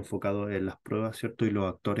está enfocado en las pruebas, ¿cierto? Y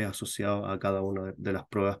los actores asociados a cada una de las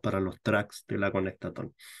pruebas para los tracks de la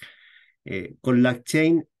Conectatón. Con la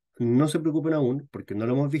Chain no se preocupen aún porque no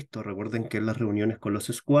lo hemos visto. Recuerden que en las reuniones con los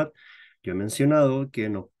squad yo he mencionado que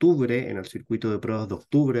en octubre, en el circuito de pruebas de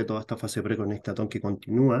octubre, toda esta fase pre-Conectatón que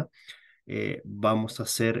continúa, vamos a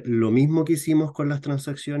hacer lo mismo que hicimos con las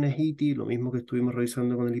transacciones ITI, lo mismo que estuvimos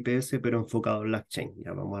revisando con el IPS, pero enfocado en la Chain.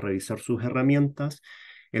 Ya vamos a revisar sus herramientas.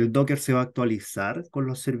 El Docker se va a actualizar con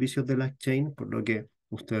los servicios de la Chain, por lo que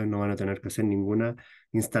ustedes no van a tener que hacer ninguna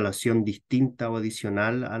instalación distinta o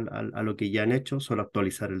adicional a lo que ya han hecho, solo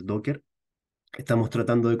actualizar el Docker. Estamos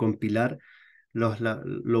tratando de compilar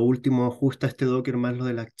lo último ajusta este Docker más lo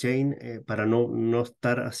de la Chain para no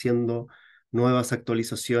estar haciendo nuevas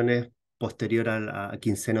actualizaciones posterior a la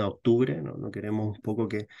quincena de octubre. No queremos un poco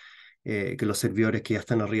que los servidores que ya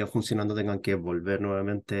están arriba funcionando tengan que volver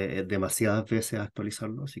nuevamente demasiadas veces a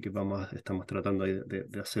actualizarlo. Así que estamos tratando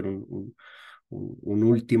de hacer un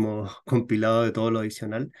último compilado de todo lo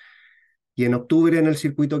adicional. Y en octubre, en el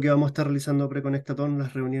circuito que vamos a estar realizando pre-Conectatón,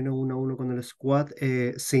 las reuniones uno a uno con el squad,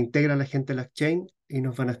 se integra la gente de la Chain y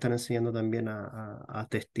nos van a estar enseñando también a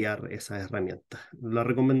testear esas herramientas. La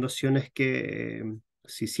recomendación es que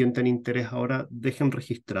si sienten interés ahora, dejen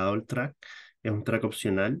registrado el track, es un track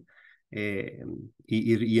opcional,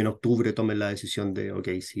 y en octubre tomen la decisión de, ok,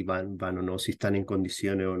 si van o no, si están en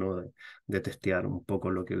condiciones o no de testear un poco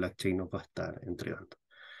lo que la Chain nos va a estar entregando.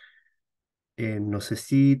 No sé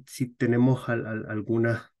si tenemos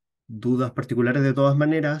algunas dudas particulares. De todas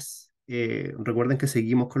maneras, recuerden que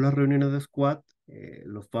seguimos con las reuniones de squad.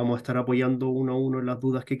 Los vamos a estar apoyando uno a uno en las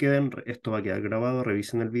dudas que queden. Esto va a quedar grabado,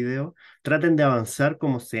 revisen el video. Traten de avanzar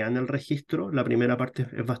como sea en el registro. La primera parte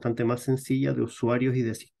es bastante más sencilla de usuarios y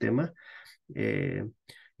de sistemas. Eh,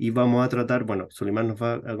 y vamos a tratar, bueno, Solimán nos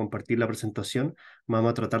va a compartir la presentación,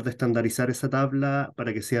 vamos a tratar de estandarizar esa tabla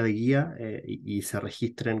para que sea de guía y se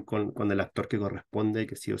registren con el actor que corresponde,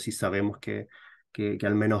 que sí o sí sabemos que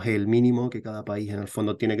al menos es el mínimo que cada país en el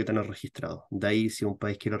fondo tiene que tener registrado. De ahí, si un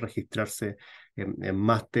país quiere registrarse en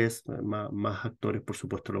más test, más actores, por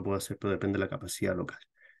supuesto lo puede hacer, pero depende de la capacidad local.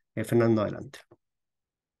 Fernando, adelante.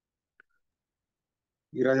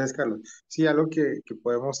 Gracias, Carlos. Sí, algo que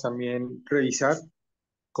podemos también revisar,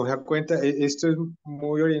 coger cuenta, esto es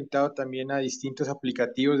muy orientado también a distintos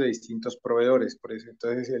aplicativos de distintos proveedores, por eso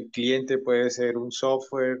entonces el cliente puede ser un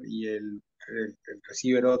software y el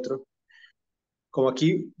receiver otro. Como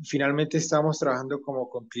aquí finalmente estamos trabajando como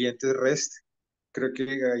con clientes REST, creo que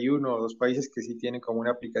hay uno o dos países que sí tienen como un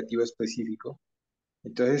aplicativo específico.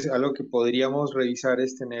 Entonces, algo que podríamos revisar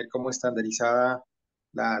es tener como estandarizada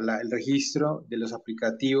el registro de los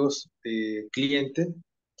aplicativos de cliente,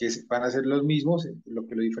 que van a ser los mismos, lo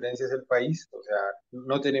que lo diferencia es el país, o sea,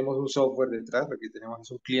 no tenemos un software detrás, lo que tenemos es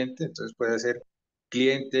un cliente, entonces puede ser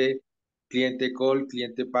cliente, cliente call,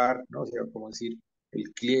 cliente par, ¿no? O sea, como decir,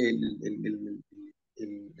 el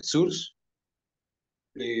source,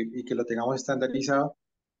 y que lo tengamos estandarizado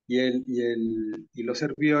y los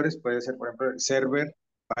servidores puede ser, por ejemplo, el server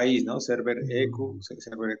país, ¿no? Server EQ,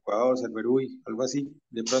 server Ecuador, server UI, algo así,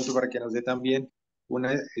 de pronto para que nos dé también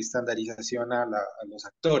una estandarización a los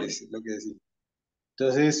actores, es lo que decimos.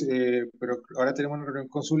 Entonces, pero ahora tenemos una reunión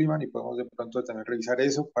con Suleiman y podemos de pronto también revisar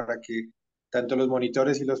eso para que tanto los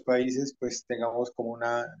monitores y los países, pues tengamos como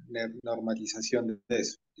una normalización de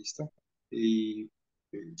eso, ¿listo? Y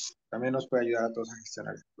también nos puede ayudar a todos a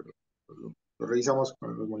gestionar eso, pero lo revisamos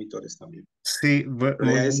con los monitores también. Sí, Pero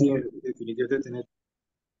la idea es, sí, definitivamente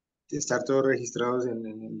estar todos registrados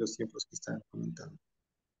en los tiempos que están comentando.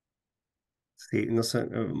 sí, no sé,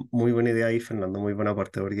 muy buena idea ahí, Fernando, muy buena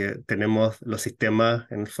parte, porque tenemos los sistemas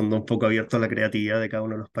en el fondo un poco abiertos a la creatividad de cada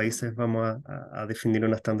uno de los países. Vamos a definir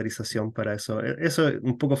una estandarización para eso. Eso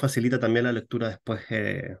un poco facilita también la lectura después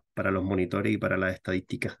para los monitores y para las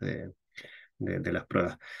estadísticas de las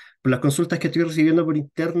pruebas. Por las consultas que estoy recibiendo por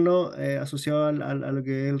interno asociado a lo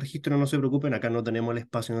que es el registro, no se preocupen, acá no tenemos el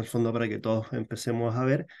espacio en el fondo para que todos empecemos a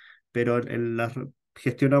ver, pero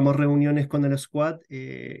gestionamos reuniones con el squad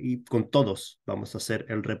y con todos vamos a hacer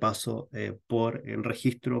el repaso por el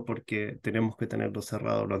registro porque tenemos que tenerlo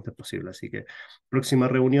cerrado lo antes posible. Así que próxima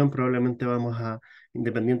reunión probablemente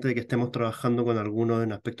independiente de que estemos trabajando con algunos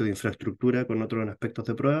en aspectos de infraestructura, con otros en aspectos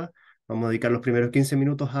de prueba, vamos a dedicar los primeros 15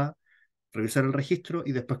 minutos a revisar el registro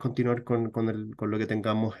y después continuar con lo que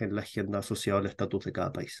tengamos en la agenda asociada al estatus de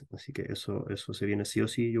cada país. Así que eso se viene sí o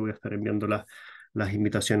sí. Yo voy a estar enviando las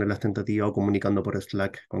invitaciones, las tentativas o comunicando por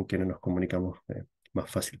Slack con quienes nos comunicamos más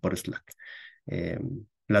fácil por Slack.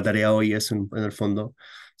 La tarea hoy es en el fondo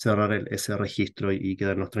cerrar ese registro y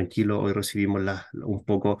quedarnos tranquilos. Hoy recibimos un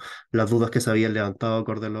poco las dudas que se habían levantado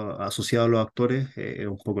asociado a los actores,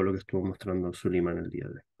 un poco lo que estuvo mostrando Sulima en el día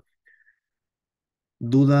de hoy.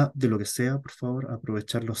 Duda de lo que sea, por favor,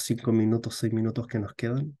 aprovechar los 5 minutos, 6 minutos que nos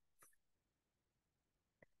quedan.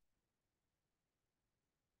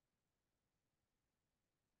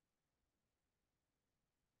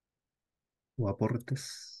 O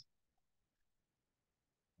aportes.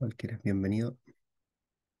 Cualquiera es bienvenido.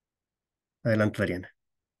 Adelante, Ariana.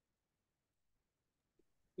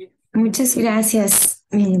 Muchas gracias.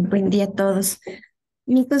 Buen día a todos.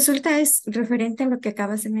 Mi consulta es referente a lo que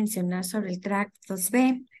acabas de mencionar sobre el track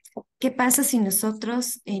 2B. ¿Qué pasa si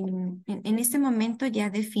nosotros en este momento ya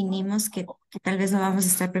definimos que tal vez no vamos a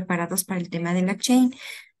estar preparados para el tema de la chain?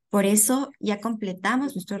 Por eso ya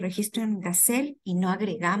completamos nuestro registro en Gazelle y no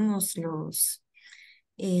agregamos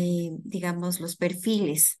digamos, los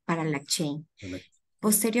perfiles para la chain.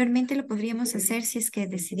 Posteriormente lo podríamos hacer si es que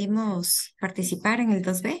decidimos participar en el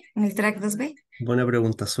 2B, en el track 2B. Buena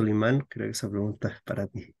pregunta, Solimán. Creo que esa pregunta es para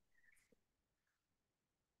ti.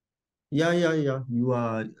 Yeah. You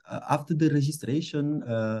are after the registration.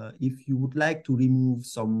 If you would like to remove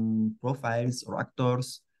some profiles or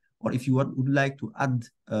actors, or if you would like to add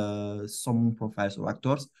some profiles or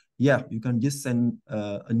actors, yeah, you can just send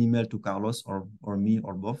an email to Carlos or me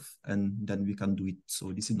or both, and then we can do it.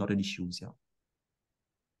 So this is not an issue. Yeah.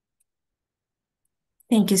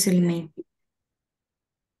 Thank you, Suleiman.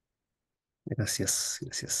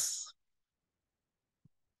 Gracias.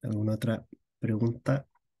 ¿Alguna otra pregunta?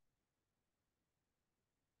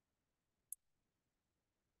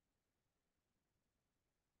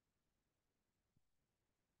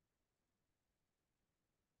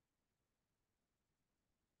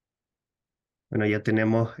 Bueno, ya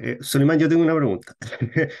tenemos. Solimán, yo tengo una pregunta.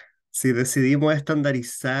 Si decidimos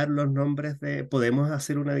estandarizar los nombres ¿podemos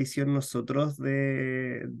hacer una edición nosotros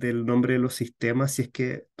del nombre de los sistemas si es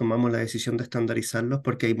que tomamos la decisión de estandarizarlos?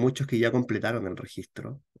 Porque hay muchos que ya completaron el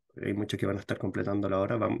registro. Hay muchos que van a estar completándolo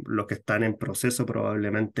ahora. Los que están en proceso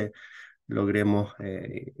probablemente logremos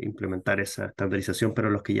implementar esa estandarización, pero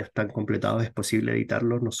los que ya están completados, ¿es posible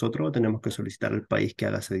editarlos nosotros o tenemos que solicitar al país que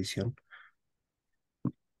haga esa edición?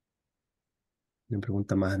 Una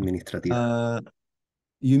pregunta más administrativa.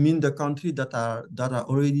 You mean the country that are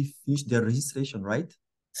already finished their registration, right?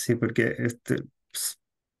 Sí, porque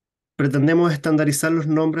pretendemos estandarizar los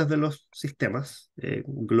nombres de los sistemas,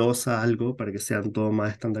 glosa algo para que sean todos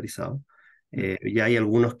más estandarizados. Ya hay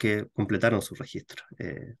algunos que completaron su registro.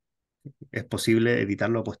 Es posible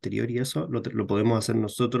editarlo a posteriori y eso lo podemos hacer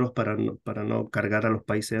nosotros para no cargar a los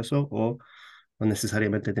países eso o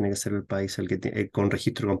necesariamente tiene que ser el país el que con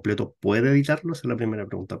registro completo puede editarlo. Esa es la primera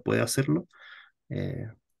pregunta. ¿Puede hacerlo?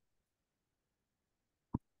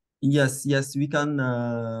 Yes, we can.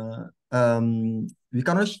 We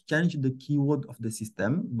cannot change the keyword of the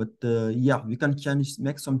system, but yeah, we can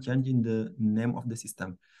make some change in the name of the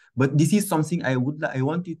system. But this is something I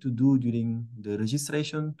wanted to do during the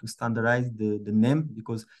registration to standardize the name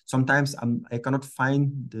because sometimes I cannot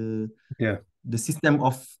find the system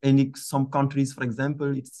of some countries. For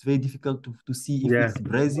example, it's very difficult to see if it's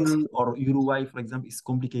Brazil or Uruguay, for example. It's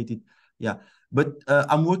complicated. Yeah, but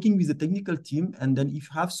I'm working with the technical team, and then if you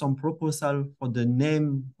have some proposal for the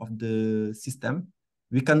name of the system,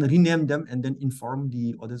 we can rename them and then inform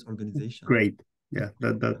the other organization. Great. Yeah,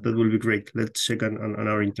 that will be great. Let's check on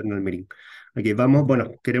our internal meeting. Ok, vamos,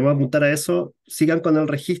 bueno, queremos apuntar a eso. Sigan con el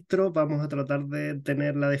registro. Vamos a tratar de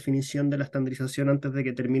tener la definición de la estandarización antes de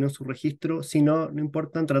que terminen su registro. Si no, no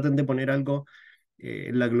importa, traten de poner algo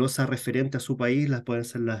en la glosa referente a su país. Las pueden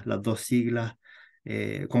ser las dos siglas.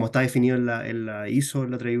 Como está definido en la ISO,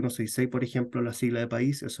 en la 3166, por ejemplo, la sigla de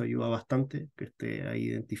país, eso ayuda bastante, que esté ahí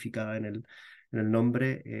identificada en el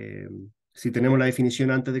nombre. Si tenemos la definición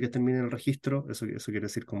antes de que termine el registro, eso quiere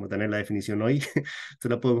decir como tener la definición hoy, se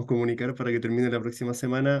la podemos comunicar para que termine la próxima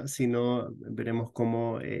semana. Si no, veremos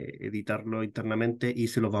cómo editarlo internamente y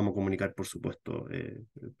se los vamos a comunicar, por supuesto.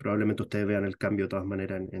 Probablemente ustedes vean el cambio de todas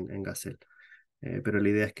maneras en Gazelle. Pero la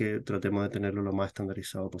idea es que tratemos de tenerlo lo más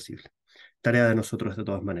estandarizado posible. Tarea de nosotros de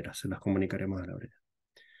todas maneras, se las comunicaremos a la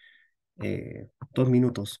brevedad. 2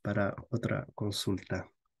 minutos para otra consulta.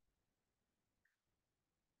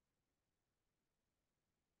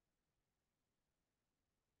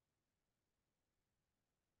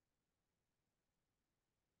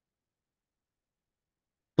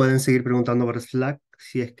 Pueden seguir preguntando por Slack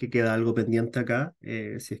si es que queda algo pendiente acá,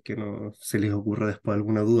 si es que no se les ocurre después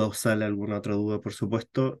alguna duda o sale alguna otra duda, por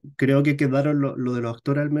supuesto. Creo que quedaron lo de los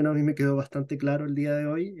actores, al menos a mí me quedó bastante claro el día de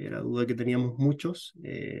hoy, era duda que teníamos muchos.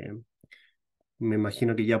 Me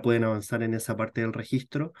imagino que ya pueden avanzar en esa parte del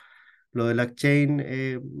registro. Lo de la chain,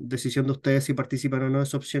 decisión de ustedes si participan o no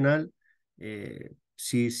es opcional.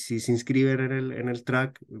 Si se inscriben en el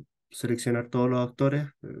track, seleccionar todos los actores,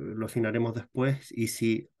 lo afinaremos después. Y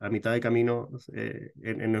si a mitad de camino,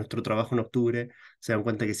 en nuestro trabajo en octubre, se dan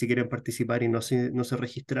cuenta que sí quieren participar y no se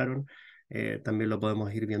registraron, también lo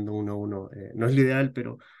podemos ir viendo uno a uno. No es lo ideal,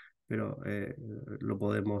 pero lo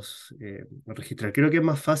podemos registrar. Creo que es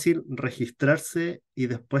más fácil registrarse y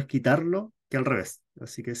después quitarlo que al revés.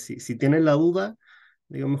 Así que si tienen la duda,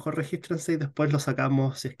 digo, mejor regístrense y después lo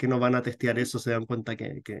sacamos si es que no van a testear eso, se dan cuenta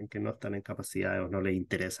que no están en capacidad o no les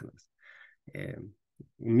interesa. Eh,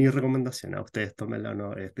 Mi recomendación, a ustedes tómenla o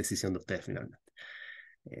no, es decisión de ustedes finalmente.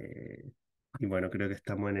 Y bueno, creo que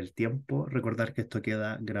estamos en el tiempo. Recordar que esto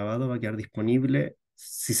queda grabado, va a quedar disponible.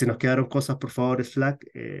 Si se nos quedaron cosas, por favor, Slack,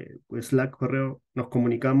 correo, nos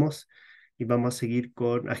comunicamos y vamos a seguir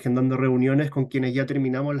agendando reuniones con quienes ya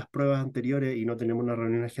terminamos las pruebas anteriores y no tenemos una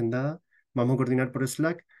reunión agendada. Vamos a coordinar por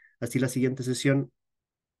Slack. Así la siguiente sesión,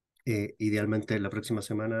 idealmente la próxima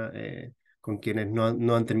semana, con quienes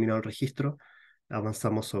no han terminado el registro,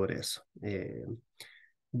 avanzamos sobre eso.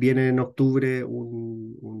 Viene en octubre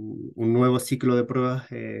un nuevo ciclo de pruebas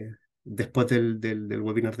después del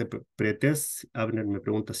webinar de pretest. Abner me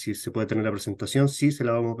pregunta si se puede tener la presentación. Sí, se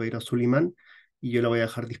la vamos a pedir a Suleiman y yo la voy a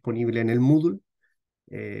dejar disponible en el Moodle.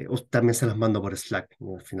 O también se las mando por Slack.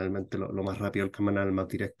 Finalmente, lo más rápido, el canal más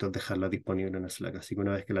directo es dejarla disponible en Slack. Así que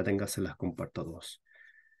una vez que la tenga, se las comparto a todos.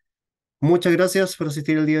 Muchas gracias por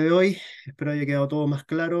asistir el día de hoy. Espero haya quedado todo más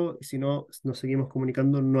claro. Si no, nos seguimos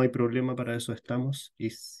comunicando. No hay problema, para eso estamos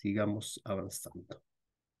y sigamos avanzando.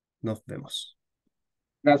 Nos vemos.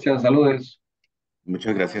 Gracias, saludos.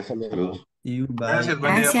 Muchas gracias. Hasta luego. Saludos. Y bye. Gracias,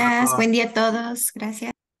 buen día para Gracias, todos. buen día a todos.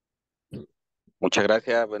 Gracias. Muchas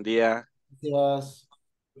gracias. Buen día. Gracias.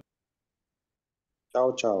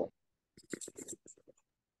 Chao, chao.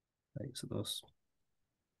 Adiós a todos.